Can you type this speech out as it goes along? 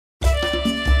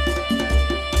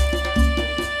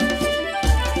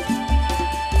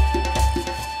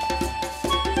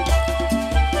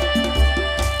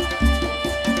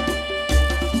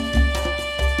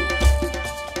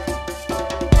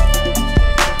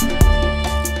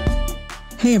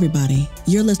Hey, everybody.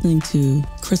 You're listening to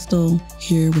Crystal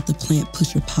here with the Plant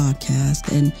Pusher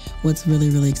podcast. And what's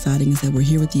really, really exciting is that we're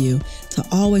here with you to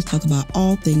always talk about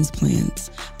all things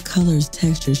plants, colors,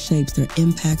 textures, shapes, their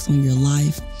impacts on your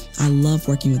life. I love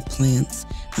working with plants.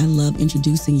 I love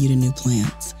introducing you to new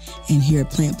plants. And here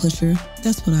at Plant Pusher,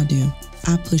 that's what I do.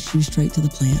 I push you straight to the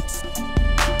plants.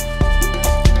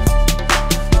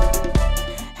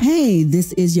 Hey,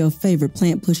 this is your favorite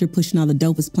plant pusher pushing all the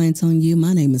dopest plants on you.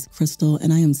 My name is Crystal,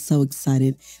 and I am so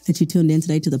excited that you tuned in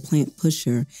today to the Plant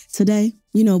Pusher. Today,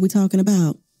 you know what we're talking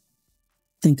about?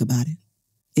 Think about it.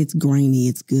 It's grainy,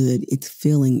 it's good, it's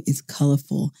filling, it's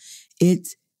colorful.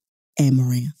 It's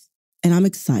Amaranth. And I'm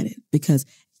excited because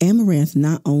Amaranth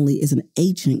not only is an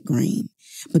ancient grain,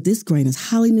 but this grain is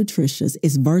highly nutritious,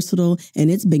 it's versatile, and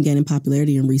it's been gaining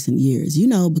popularity in recent years. You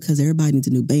know, because everybody needs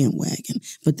a new bandwagon.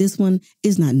 But this one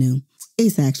is not new.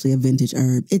 It's actually a vintage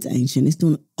herb. It's ancient. It's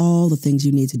doing all the things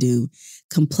you need to do.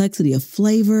 Complexity of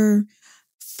flavor,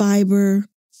 fiber,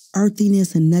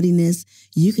 earthiness, and nuttiness.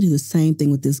 You can do the same thing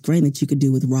with this grain that you could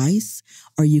do with rice,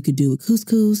 or you could do with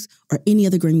couscous, or any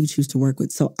other grain you choose to work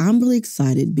with. So I'm really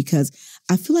excited because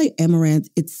I feel like Amaranth,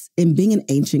 it's in being an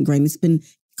ancient grain, it's been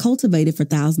cultivated for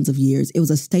thousands of years. It was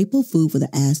a staple food for the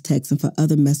Aztecs and for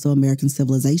other Mesoamerican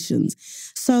civilizations.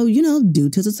 So, you know, due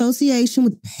to its association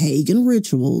with pagan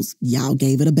rituals, y'all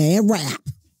gave it a bad rap,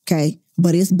 okay?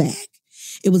 But it's back.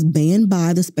 It was banned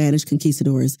by the Spanish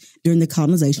conquistadors during the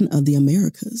colonization of the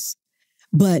Americas.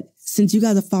 But since you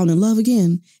guys have fallen in love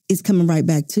again, it's coming right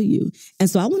back to you. And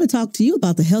so I want to talk to you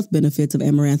about the health benefits of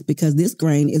Amaranth because this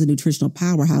grain is a nutritional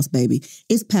powerhouse, baby.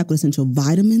 It's packed with essential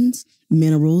vitamins,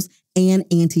 minerals, and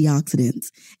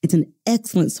antioxidants. It's an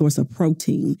excellent source of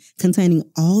protein containing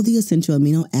all the essential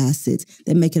amino acids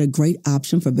that make it a great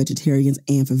option for vegetarians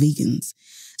and for vegans.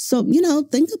 So, you know,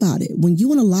 think about it. When you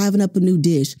want to liven up a new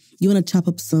dish, you want to chop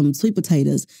up some sweet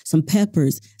potatoes, some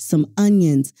peppers, some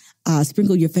onions,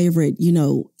 sprinkle your favorite,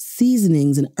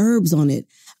 seasonings and herbs on it.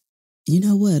 You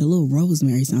know what? A little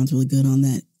rosemary sounds really good on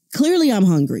that. Clearly, I'm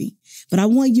hungry, but I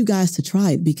want you guys to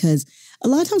try it because a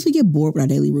lot of times we get bored with our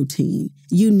daily routine.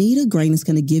 You need a grain that's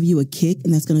going to give you a kick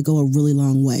and that's going to go a really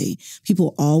long way.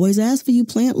 People always ask for you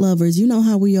plant lovers. You know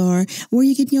how we are. Where are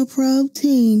you getting your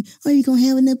protein? Are you going to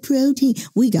have enough protein?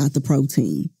 We got the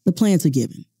protein. The plants are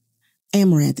given.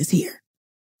 Amaranth is here.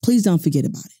 Please don't forget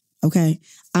about it. Okay,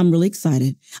 I'm really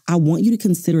excited. I want you to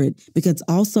consider it because it's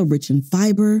also rich in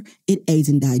fiber, it aids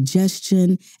in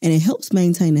digestion, and it helps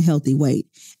maintain a healthy weight.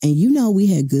 And you know we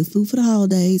had good food for the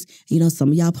holidays. You know, some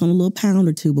of y'all put on a little pound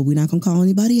or two, but we're not going to call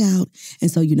anybody out. And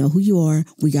so you know who you are.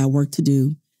 We got work to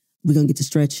do. We're going to get to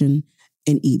stretching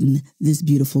and eating this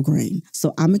beautiful grain.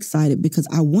 So I'm excited because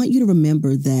I want you to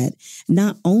remember that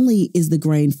not only is the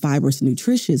grain fibrous and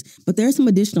nutritious, but there are some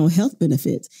additional health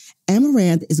benefits.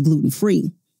 Amaranth is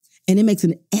gluten-free. And it makes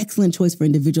an excellent choice for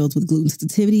individuals with gluten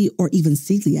sensitivity or even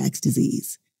celiac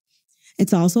disease.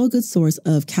 It's also a good source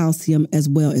of calcium as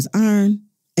well as iron.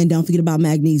 And don't forget about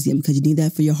magnesium because you need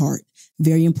that for your heart.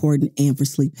 Very important and for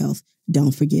sleep health.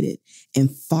 Don't forget it. And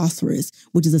phosphorus,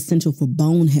 which is essential for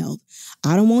bone health.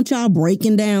 I don't want y'all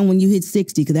breaking down when you hit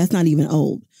 60 because that's not even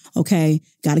old. Okay?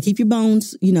 Got to keep your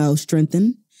bones,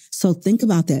 strengthened. So think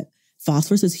about that.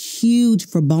 Phosphorus is huge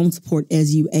for bone support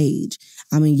as you age.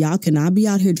 I mean, y'all cannot be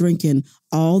out here drinking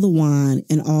all the wine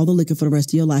and all the liquor for the rest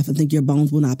of your life and think your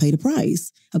bones will not pay the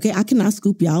price. Okay, I cannot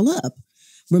scoop y'all up.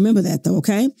 Remember that though,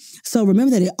 okay? So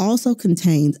remember that it also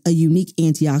contains a unique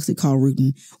antioxidant called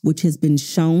rutin, which has been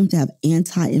shown to have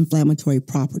anti-inflammatory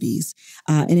properties.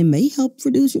 And it may help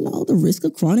reduce, the risk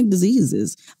of chronic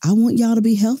diseases. I want y'all to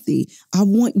be healthy. I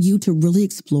want you to really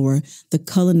explore the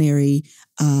culinary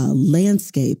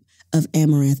landscape of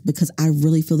Amaranth because I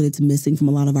really feel that it's missing from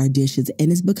a lot of our dishes and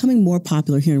it's becoming more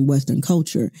popular here in Western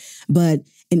culture. But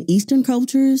in Eastern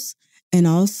cultures and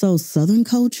also Southern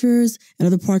cultures and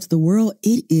other parts of the world,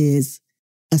 it is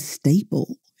a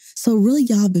staple. So really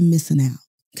y'all been missing out.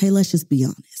 Okay, let's just be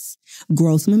honest.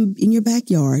 Grow some in your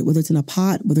backyard, whether it's in a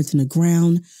pot, whether it's in the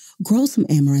ground, grow some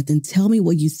Amaranth and tell me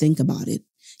what you think about it.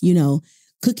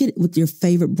 Cook it with your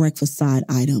favorite breakfast side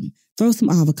item. Throw some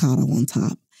avocado on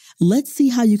top. Let's see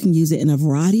how you can use it in a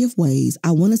variety of ways.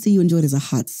 I want to see you enjoy it as a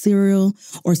hot cereal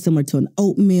or similar to an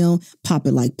oatmeal, pop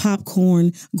it like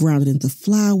popcorn, ground it into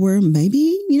flour.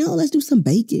 Maybe, let's do some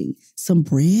baking, some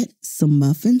bread, some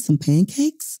muffins, some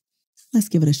pancakes. Let's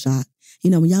give it a shot.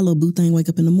 When y'all little boo thing wake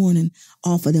up in the morning,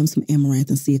 offer them some Amaranth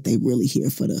and see if they really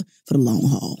here for the long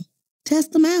haul.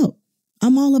 Test them out.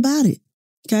 I'm all about it.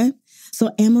 Okay? So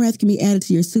Amaranth can be added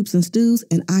to your soups and stews,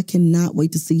 and I cannot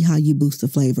wait to see how you boost the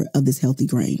flavor of this healthy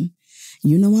grain.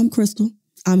 You know I'm Crystal.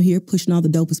 I'm here pushing all the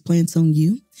dopest plants on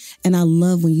you. And I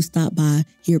love when you stop by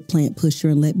here at Plant Pusher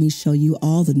and let me show you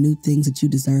all the new things that you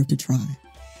deserve to try.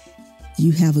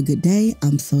 You have a good day.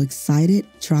 I'm so excited.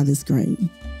 Try this grain.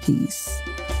 Peace.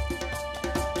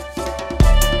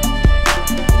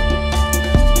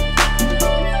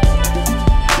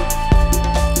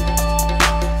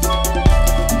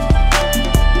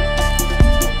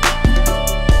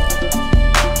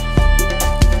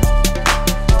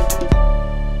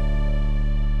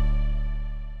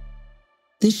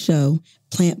 This show,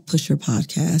 Plant Pusher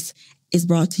Podcast, is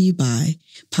brought to you by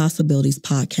Possibilities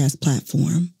Podcast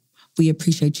Platform. We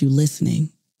appreciate you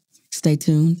listening. Stay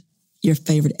tuned. Your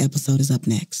favorite episode is up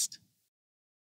next.